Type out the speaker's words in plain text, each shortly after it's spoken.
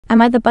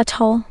Am I the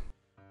butthole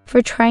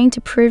for trying to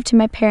prove to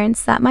my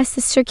parents that my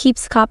sister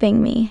keeps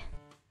copying me?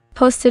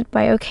 Posted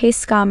by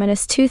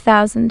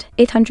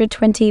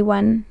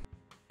OKSCOMMINUS2821.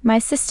 My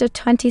sister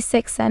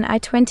 26 and I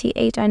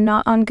 28 are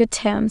not on good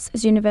terms,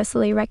 as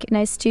universally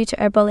recognized due to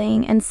her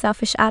bullying and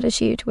selfish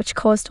attitude, which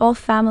caused all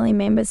family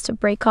members to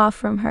break off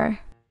from her.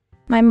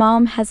 My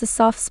mom has a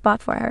soft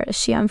spot for her, as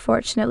she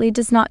unfortunately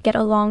does not get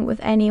along with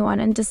anyone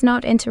and does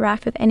not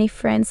interact with any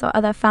friends or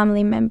other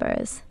family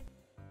members.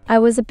 I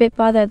was a bit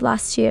bothered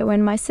last year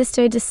when my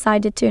sister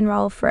decided to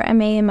enroll for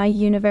MA in my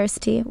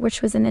university,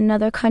 which was in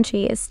another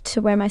country as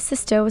to where my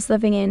sister was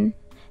living in,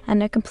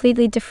 and a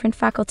completely different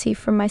faculty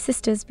from my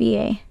sister's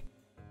BA.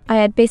 I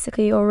had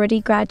basically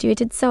already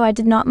graduated, so I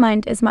did not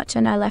mind as much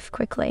and I left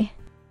quickly.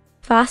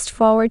 Fast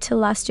forward to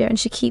last year and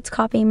she keeps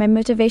copying my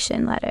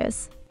motivation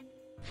letters.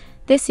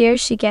 This year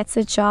she gets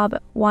a job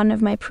at one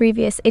of my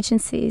previous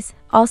agencies,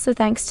 also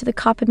thanks to the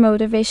copied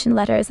motivation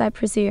letters, I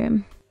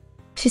presume.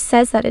 She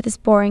says that it is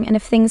boring and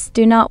if things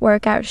do not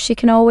work out, she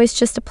can always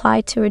just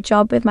apply to a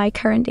job with my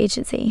current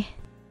agency.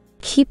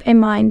 Keep in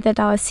mind that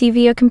our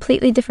CV are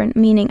completely different,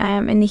 meaning I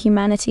am in the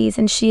humanities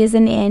and she is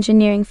in the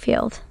engineering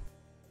field.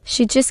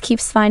 She just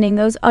keeps finding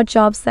those odd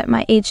jobs that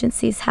my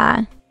agencies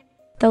had.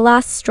 The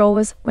last straw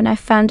was when I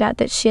found out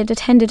that she had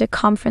attended a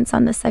conference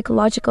on the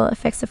psychological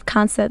effects of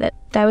cancer, that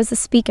I was a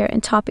speaker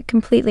and topic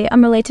completely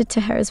unrelated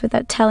to hers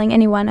without telling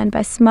anyone, and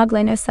by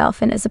smuggling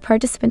herself in as a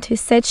participant who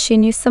said she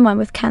knew someone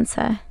with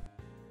cancer.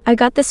 I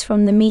got this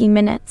from the meeting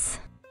minutes.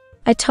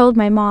 I told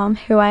my mom,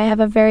 who I have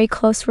a very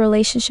close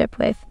relationship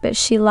with, but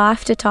she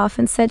laughed it off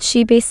and said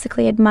she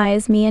basically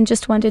admires me and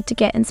just wanted to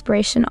get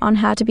inspiration on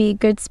how to be a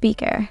good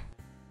speaker.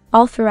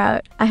 All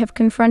throughout, I have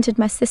confronted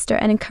my sister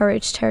and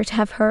encouraged her to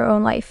have her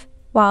own life,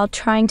 while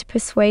trying to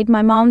persuade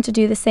my mom to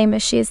do the same,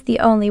 as she is the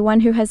only one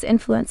who has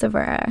influence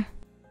over her.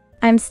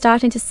 I am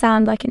starting to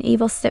sound like an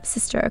evil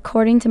stepsister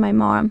according to my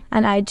mom,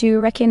 and I do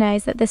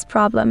recognize that this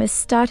problem is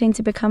starting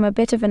to become a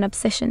bit of an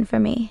obsession for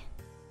me.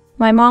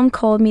 My mom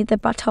called me the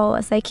butthole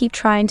as I keep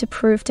trying to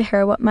prove to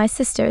her what my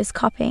sister is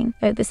copying,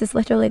 but this is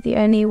literally the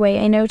only way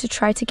I know to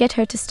try to get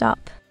her to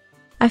stop.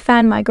 I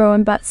found my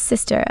grown butt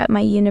sister at my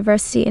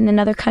university in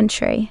another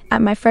country,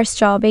 at my first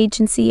job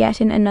agency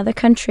yet in another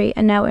country,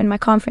 and now in my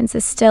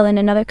conferences still in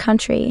another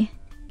country.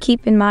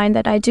 Keep in mind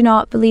that I do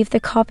not believe the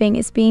copying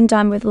is being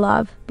done with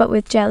love, but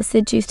with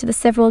jealousy due to the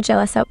several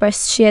jealous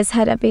outbursts she has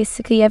had at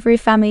basically every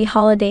family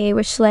holiday,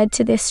 which led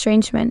to the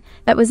estrangement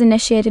that was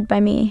initiated by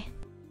me.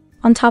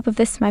 On top of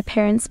this, my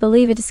parents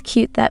believe it is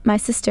cute that my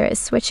sister is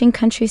switching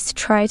countries to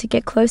try to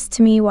get close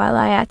to me while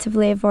I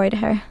actively avoid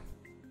her.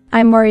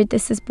 I'm worried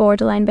this is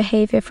borderline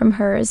behavior from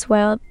her as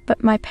well,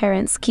 but my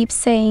parents keep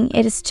saying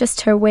it is just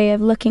her way of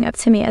looking up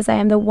to me, as I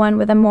am the one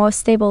with a more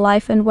stable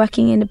life and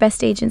working in the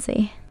best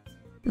agency.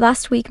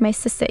 Last week my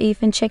sister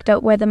even checked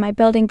out whether my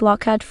building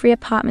block had free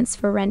apartments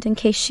for rent in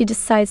case she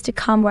decides to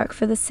come work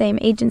for the same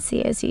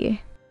agency as you.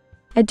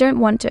 I don't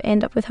want to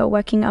end up with her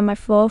working on my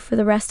floor for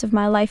the rest of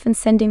my life and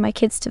sending my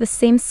kids to the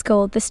same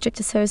school district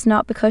as hers,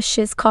 not because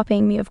she is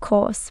copying me of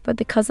course, but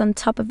because on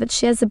top of it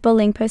she has a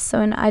bullying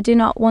persona I do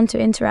not want to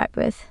interact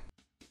with.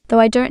 Though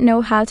I don't know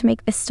how to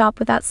make this stop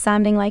without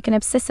sounding like an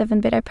obsessive and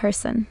bitter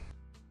person.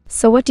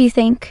 So what do you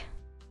think?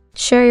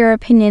 Share your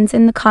opinions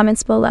in the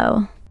comments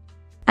below.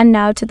 And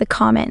now to the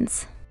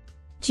comments.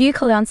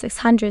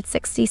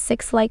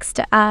 Jucleon666 likes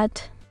to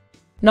add,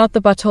 "Not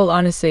the butthole,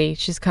 honestly,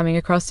 she's coming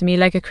across to me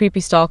like a creepy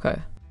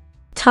stalker."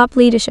 Top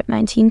Leadership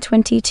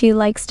 1922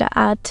 likes to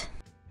add,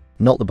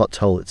 "Not the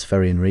butthole, it's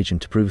very enraging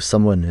to prove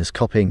someone is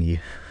copying you.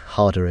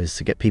 Harder is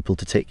to get people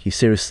to take you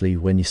seriously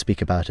when you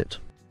speak about it.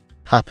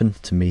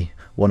 Happened to me.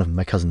 One of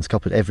my cousins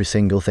copied every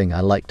single thing I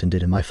liked and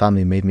did, and my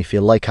family made me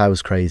feel like I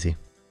was crazy.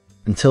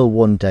 Until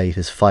one day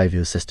his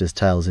 5-year sister's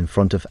tells in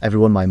front of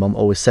everyone my mum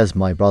always says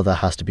my brother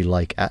has to be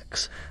like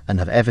X and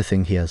have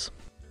everything he has.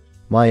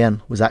 My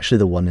aunt was actually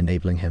the one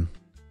enabling him.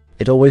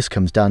 It always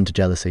comes down to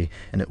jealousy,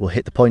 and it will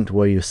hit the point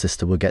where your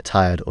sister will get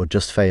tired or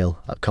just fail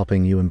at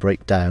copying you and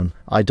break down.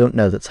 I don't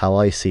know, that's how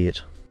I see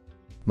it.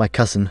 My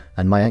cousin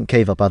and my aunt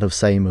gave up out of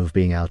shame of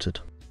being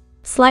outed."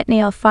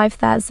 Slightnail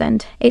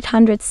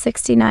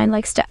 5869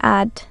 likes to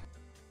add,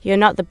 "You're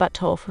not the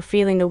butthole for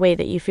feeling the way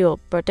that you feel,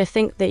 but to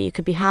think that you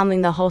could be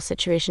handling the whole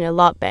situation a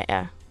lot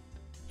better.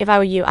 If I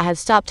were you, I had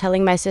stopped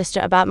telling my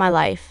sister about my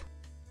life.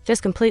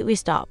 Just completely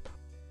stop.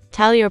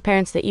 Tell your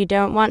parents that you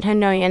don't want her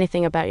knowing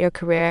anything about your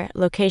career,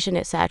 location,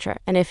 etc.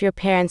 And if your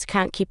parents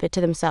can't keep it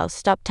to themselves,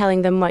 stop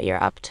telling them what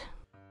you're up to.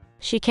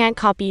 She can't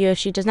copy you if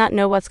she does not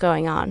know what's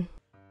going on.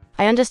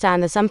 I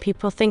understand that some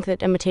people think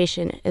that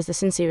imitation is the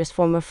sincerest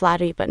form of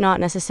flattery, but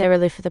not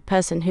necessarily for the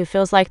person who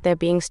feels like they're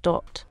being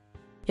stalked.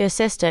 Your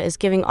sister is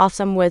giving off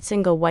some weird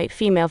single white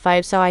female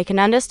vibe, so I can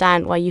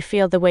understand why you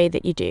feel the way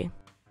that you do."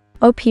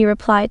 OP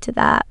replied to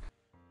that,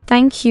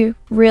 "Thank you,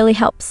 really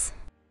helps.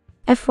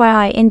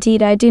 FYI,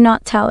 indeed I do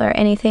not tell her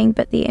anything,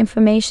 but the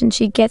information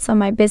she gets on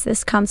my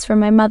business comes from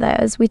my mother,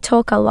 as we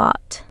talk a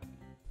lot."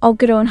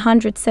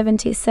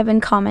 Olgado177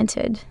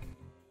 commented,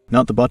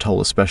 "Not the butthole,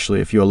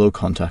 especially if you are low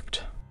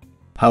contact.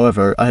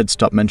 However, I had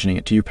stopped mentioning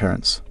it to your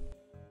parents.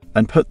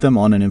 and put them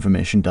on an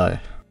information diet.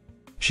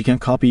 She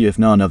can't copy you if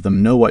none of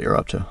them know what you're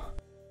up to.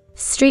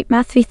 Street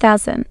Math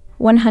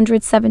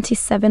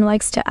 3177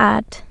 likes to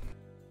add.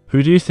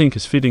 Who do you think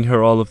is feeding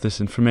her all of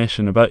this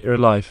information about your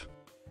life?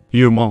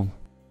 Your mom.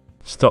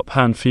 Stop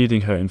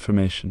hand-feeding her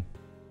information.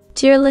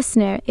 Dear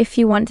listener, if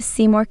you want to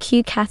see more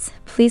cute cats,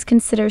 please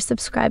consider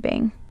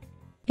subscribing.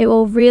 It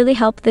will really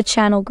help the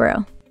channel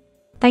grow.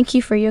 Thank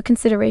you for your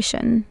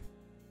consideration.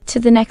 To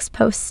the next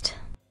post.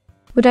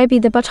 Would I be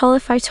the butthole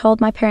if I told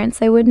my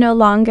parents I would no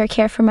longer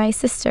care for my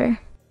sister?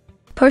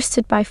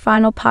 Posted by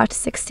Final Part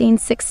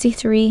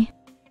 1663.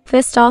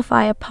 First off,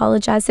 I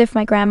apologize if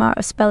my grammar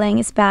or spelling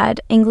is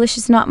bad. English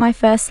is not my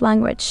first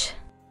language.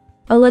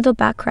 A little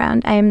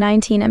background, I am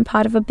 19 and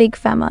part of a big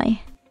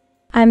family.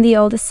 I am the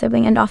oldest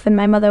sibling and often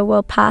my mother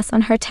will pass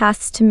on her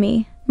tasks to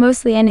me,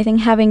 mostly anything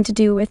having to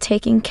do with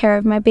taking care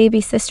of my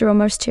baby sister or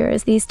most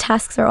years. These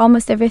tasks are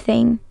almost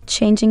everything: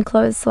 changing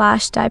clothes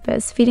 /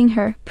 diapers, feeding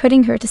her,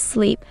 putting her to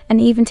sleep, and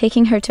even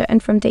taking her to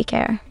and from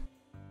daycare.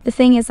 The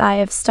thing is, I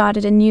have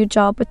started a new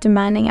job with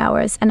demanding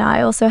hours and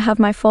I also have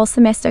my fall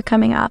semester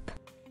coming up.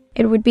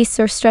 It would be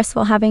so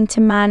stressful having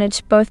to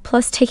manage both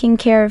plus taking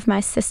care of my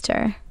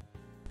sister.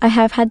 I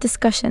have had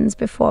discussions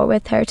before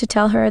with her to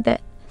tell her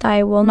that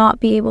I will not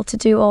be able to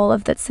do all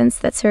of that since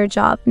that's her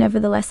job.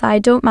 Nevertheless, I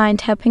don't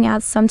mind helping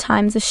out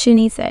sometimes if she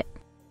needs it.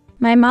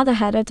 My mother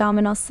had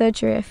abdominal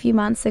surgery a few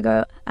months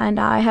ago and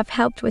I have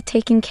helped with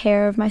taking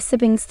care of my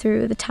siblings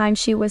through the time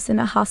she was in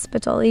a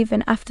hospital,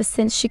 even after,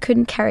 since she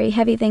couldn't carry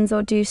heavy things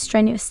or do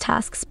strenuous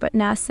tasks. But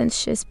now since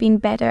she's been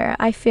better,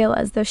 I feel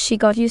as though she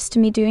got used to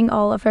me doing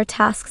all of her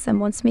tasks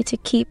and wants me to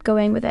keep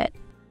going with it.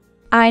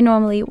 I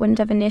normally wouldn't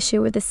have an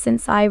issue with this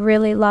since I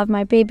really love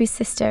my baby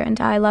sister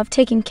and I love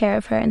taking care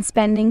of her and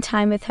spending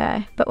time with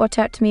her, but what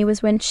hurt me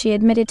was when she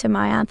admitted to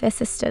my aunt and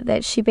sister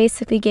that she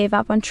basically gave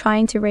up on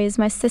trying to raise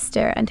my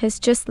sister and has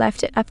just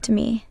left it up to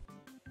me.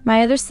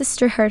 My other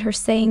sister heard her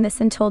saying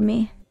this and told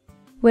me,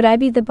 would I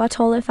be the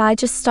butthole if I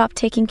just stopped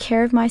taking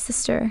care of my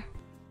sister?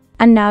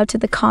 And now to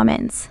the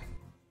comments.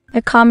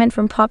 A comment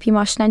from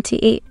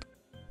Poppymosh98.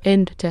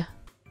 AITA.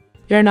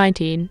 You're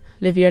 19,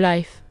 live your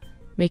life.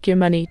 Make your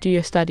money, do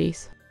your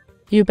studies.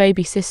 Your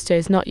baby sister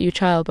is not your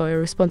child or your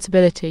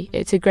responsibility.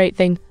 It's a great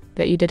thing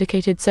that you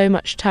dedicated so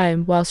much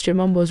time whilst your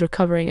mum was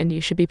recovering and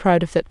you should be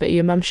proud of that, but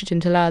your mum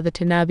shouldn't allow that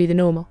to now be the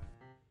normal.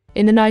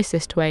 In the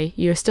nicest way,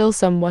 you are still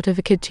somewhat of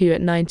a kid to you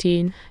at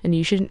 19 and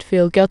you shouldn't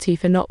feel guilty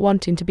for not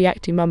wanting to be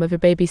acting mum of your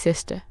baby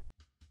sister.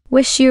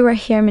 Wish you were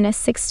here.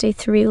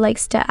 -63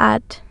 likes to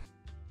add.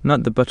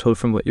 Not the butthole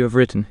from what you have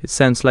written. It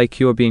sounds like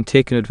you are being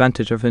taken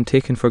advantage of and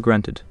taken for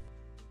granted.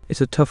 It's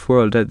a tough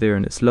world out there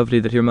and it's lovely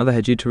that your mother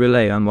had you to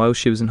rely on while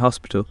she was in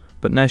hospital,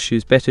 but now she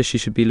is better, she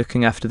should be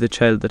looking after the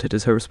child that it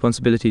is her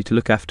responsibility to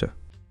look after.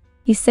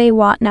 You say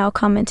what now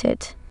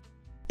commented.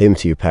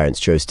 If your parents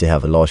chose to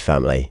have a large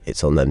family,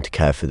 it's on them to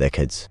care for their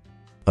kids.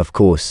 Of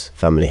course,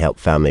 family help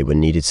family when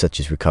needed,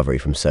 such as recovery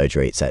from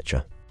surgery,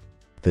 etc.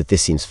 But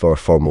this seems far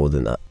more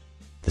than that.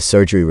 The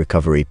surgery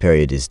recovery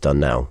period is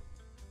done now.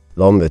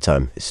 Longer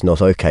term, it's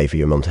not okay for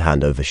your mum to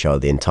hand over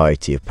the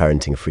entirety of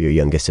parenting for your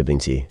younger sibling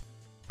to you.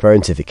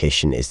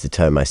 Parentification is the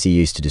term I see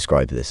used to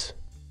describe this.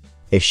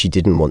 If she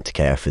didn't want to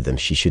care for them,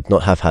 she should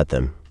not have had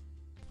them.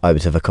 I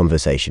would have a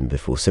conversation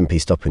before simply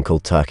stopping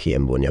cold turkey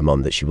and warn your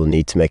mum that she will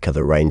need to make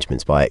other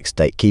arrangements by X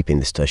date, keeping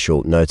this to a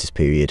short notice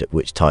period at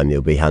which time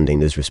you'll be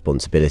handing those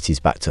responsibilities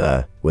back to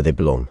her, where they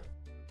belong.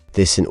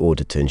 This in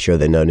order to ensure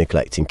there's no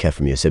neglect and care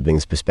from your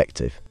siblings'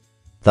 perspective.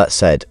 That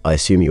said, I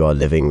assume you are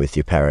living with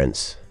your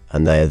parents,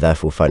 and they are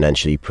therefore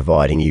financially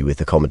providing you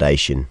with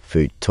accommodation,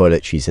 food,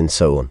 toiletries and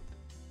so on.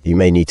 You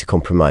may need to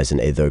compromise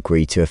and either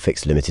agree to a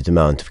fixed limited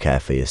amount of care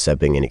for your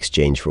sibling in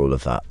exchange for all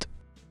of that,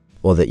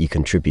 or that you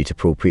contribute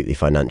appropriately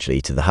financially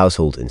to the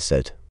household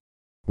instead.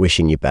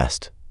 Wishing you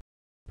best.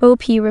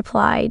 OP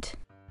replied,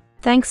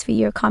 thanks for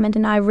your comment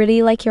and I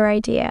really like your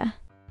idea.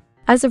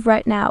 As of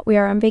right now, we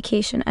are on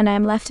vacation and I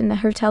am left in the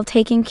hotel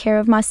taking care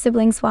of my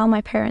siblings while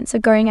my parents are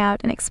going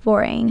out and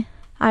exploring.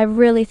 I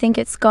really think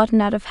it's gotten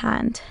out of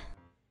hand.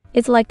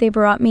 It's like they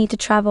brought me to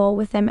travel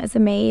with them as a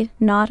maid,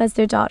 not as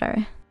their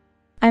daughter.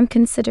 I'm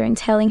considering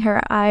telling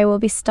her I will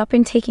be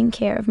stopping taking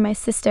care of my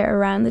sister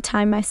around the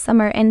time my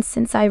summer ends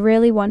since I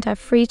really won't have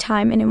free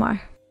time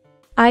anymore.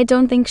 I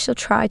don't think she'll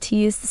try to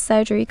use the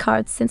surgery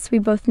card since we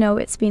both know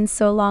it's been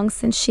so long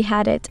since she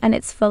had it and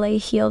it's fully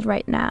healed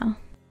right now.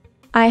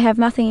 I have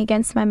nothing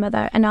against my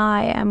mother and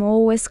I am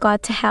always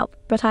glad to help,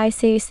 but I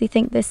seriously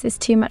think this is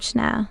too much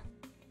now.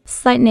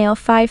 Slightnail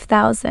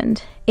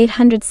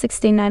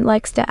 5869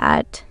 likes to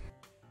add.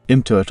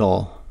 AITA at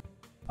all.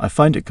 I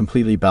find it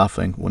completely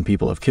baffling when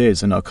people have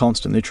kids and are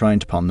constantly trying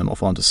to palm them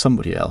off onto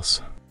somebody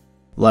else.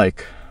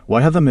 Like,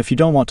 why have them if you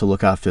don't want to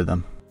look after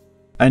them?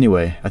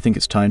 Anyway, I think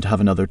it's time to have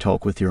another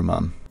talk with your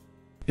mum.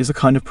 Is the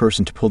kind of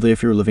person to pull the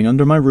if you're living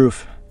under my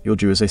roof, you'll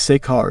do as I say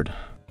card.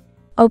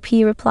 OP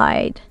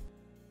replied,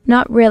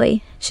 not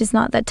really, she's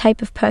not that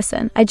type of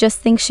person. I just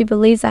think she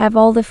believes I have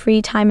all the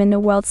free time in the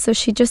world, so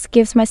she just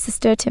gives my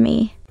sister to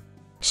me.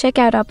 Check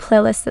out our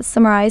playlist that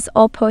summarize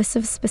all posts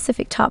of a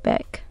specific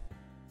topic.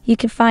 You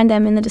can find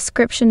them in the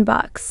description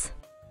box.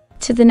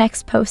 To the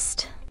next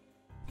post.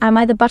 Am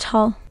I the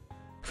butthole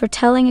for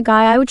telling a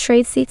guy I would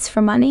trade seats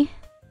for money?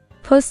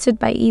 Posted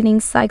by Eating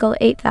Cycle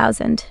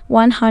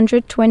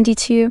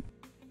 8122.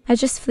 I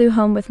just flew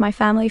home with my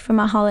family from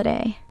a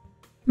holiday.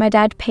 My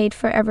dad paid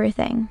for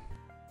everything.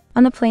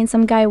 On the plane,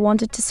 some guy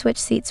wanted to switch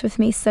seats with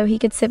me so he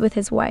could sit with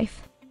his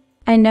wife.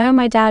 I know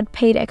my dad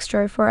paid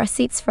extra for our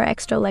seats for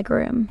extra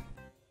legroom,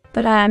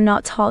 but I am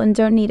not tall and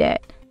don't need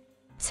it.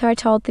 So I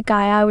told the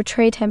guy I would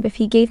trade him if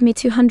he gave me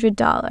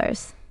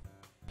 $200.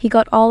 He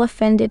got all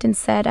offended and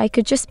said I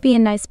could just be a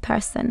nice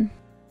person.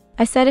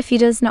 I said if he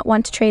does not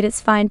want to trade,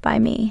 it's fine by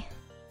me.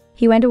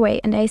 He went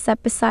away and I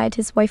sat beside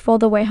his wife all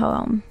the way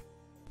home.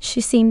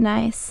 She seemed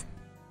nice.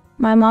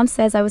 My mom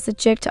says I was a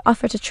jerk to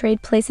offer to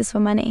trade places for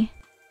money.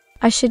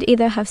 I should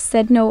either have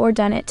said no or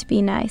done it to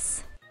be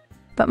nice.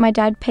 But my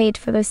dad paid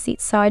for those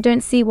seats, so I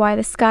don't see why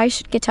this guy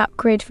should get to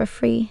upgrade for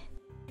free.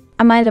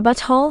 Am I the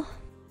butthole?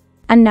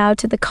 And now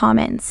to the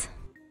comments.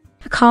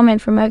 A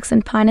comment from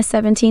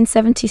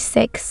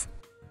Oxenpina1776.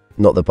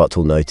 Not the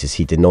butthole noticed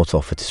he did not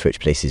offer to switch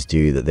places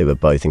due that they were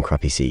both in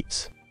crappy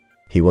seats.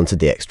 He wanted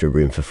the extra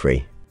room for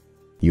free.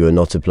 You are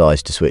not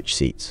obliged to switch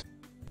seats.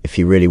 If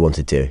he really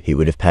wanted to, he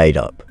would have paid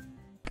up.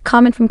 A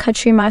comment from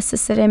Country Mouse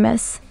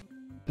Sidimus.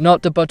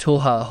 Not the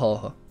butthole, ha ha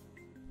ha.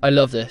 I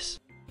love this.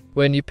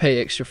 When you pay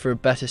extra for a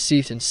better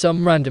seat and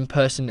some random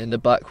person in the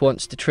back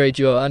wants to trade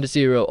you under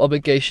zero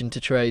obligation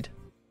to trade.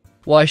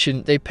 Why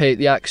shouldn't they pay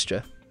the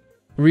extra?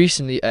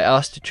 Recently I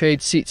asked to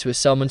trade seats with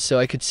someone so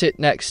I could sit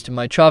next to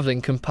my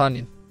travelling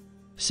companion.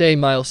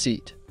 Same aisle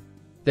seat.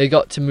 They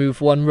got to move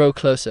one row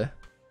closer.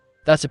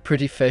 That's a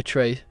pretty fair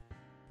trade.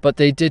 But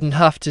they didn't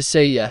have to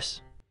say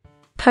yes.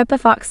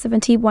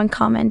 PurpleFox71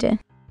 commented.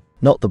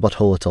 Not the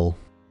butthole at all.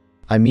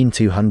 I mean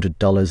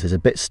 $200 is a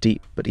bit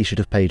steep, but he should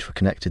have paid for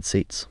connected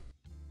seats.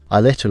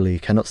 I literally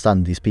cannot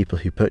stand these people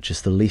who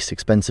purchase the least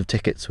expensive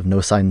tickets with no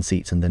assigned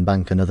seats and then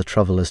bank another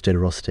traveller's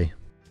generosity.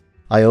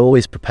 I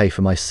always prepare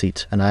for my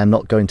seat, and I am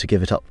not going to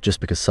give it up just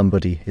because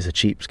somebody is a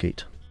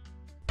cheapskate.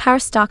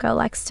 Powerstalker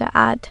likes to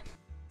add.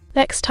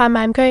 Next time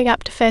I am going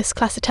up to first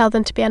class to tell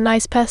them to be a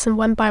nice person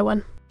one by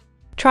one.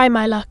 Try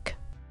my luck.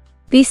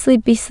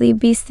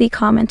 Beastly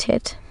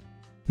commented.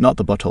 Not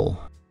the butthole.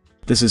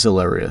 This is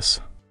hilarious.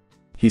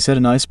 He said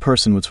a nice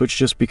person would switch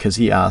just because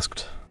he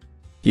asked.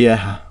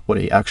 Yeah, what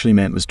he actually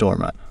meant was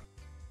doormat.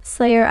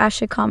 Slayer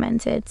Asha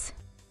commented.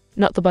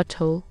 Not the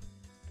butthole.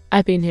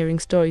 I've been hearing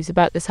stories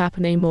about this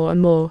happening more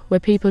and more, where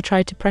people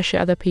try to pressure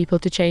other people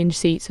to change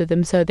seats with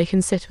them so they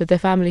can sit with their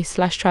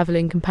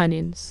family/travelling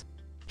companions.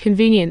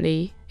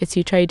 Conveniently, it's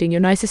you trading your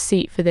nicest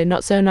seat for their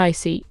not-so-nice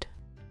seat.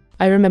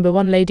 I remember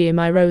one lady in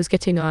my row was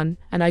getting on,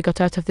 and I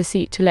got out of the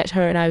seat to let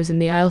her, and I was in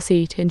the aisle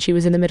seat, and she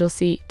was in the middle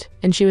seat,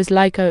 and she was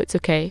like, oh, it's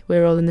okay,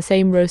 we're all in the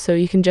same row so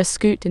you can just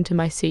scoot into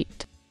my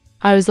seat.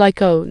 I was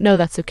like, oh, no,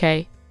 that's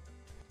okay.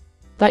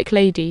 Like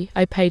lady,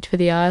 I paid for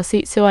the aisle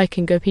seat so I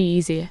can go pee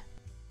easier.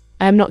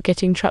 I am not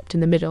getting trapped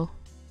in the middle.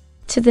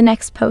 To the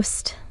next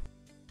post.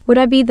 Would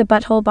I be the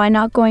butthole by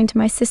not going to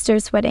my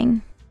sister's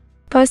wedding?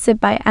 Posted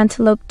by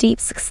Antelope Deep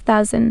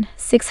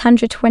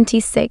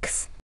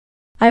 6626.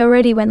 I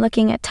already went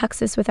looking at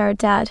tuxes with our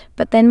dad,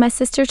 but then my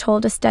sister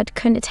told us dad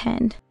couldn't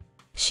attend.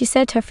 She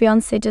said her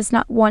fiancé does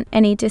not want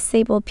any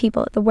disabled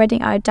people at the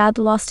wedding. Our dad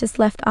lost his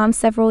left arm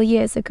several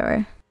years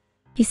ago.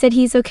 He said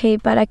he's okay,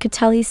 but I could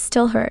tell he's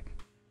still hurt.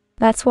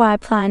 That's why I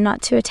plan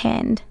not to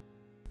attend.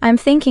 I'm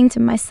thinking to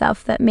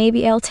myself that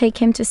maybe I'll take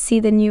him to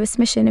see the newest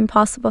Mission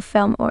Impossible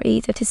film or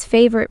eat at his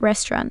favorite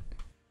restaurant.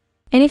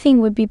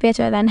 Anything would be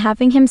better than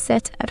having him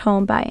sit at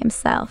home by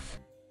himself.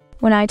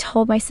 When I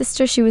told my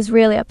sister, she was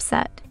really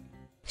upset.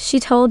 She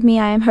told me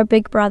I am her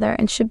big brother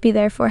and should be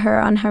there for her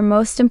on her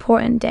most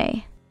important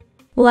day.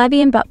 Will I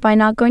be in butt by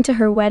not going to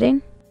her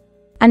wedding?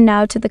 And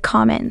now to the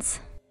comments.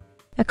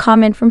 A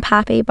comment from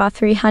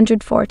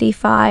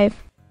PappyBot345.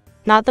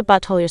 Not the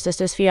butthole, your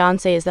sister's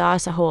fiancé is the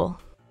arsehole.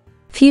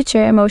 Future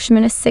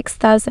Emotionist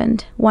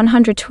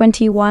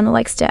 6121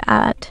 likes to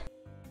add.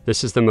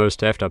 This is the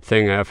most effed up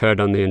thing I have heard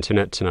on the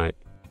internet tonight.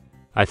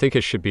 I think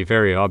it should be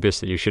very obvious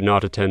that you should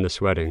not attend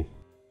this wedding.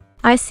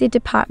 IC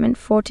Department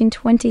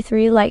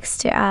 1423 likes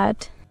to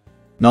add.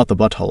 Not the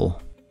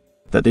butthole.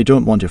 That they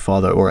don't want your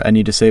father or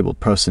any disabled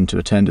person to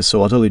attend is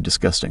so utterly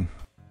disgusting.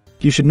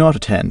 You should not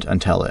attend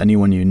and tell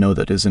anyone you know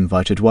that is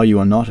invited why you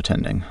are not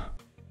attending.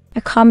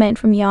 A comment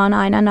from Yan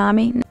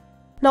Ainanami.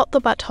 Not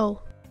the butthole.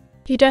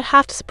 You don't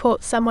have to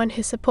support someone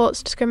who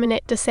supports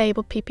discriminate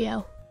disabled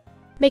PPL.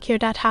 Make your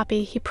dad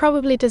happy, he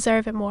probably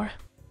deserves it more.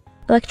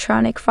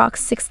 Electronic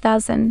Fox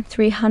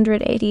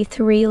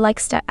 6383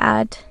 likes to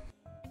add.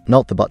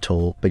 Not the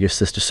butthole, but your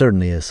sister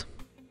certainly is.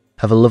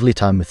 Have a lovely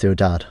time with your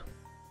dad.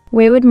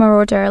 Wayward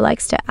Marauder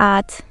likes to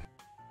add.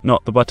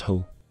 Not the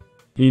butthole.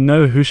 You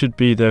know who should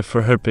be there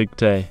for her big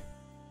day.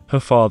 Her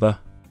father.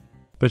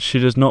 But she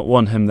does not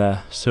want him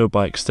there, so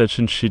by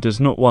extension she does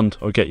not want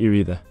or get you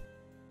either.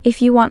 If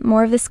you want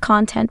more of this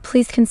content,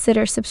 please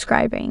consider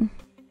subscribing.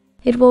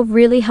 It will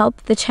really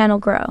help the channel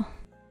grow.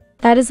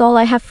 That is all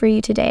I have for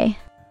you today.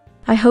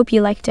 I hope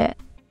you liked it.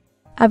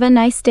 Have a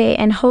nice day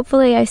and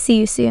hopefully I see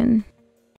you soon.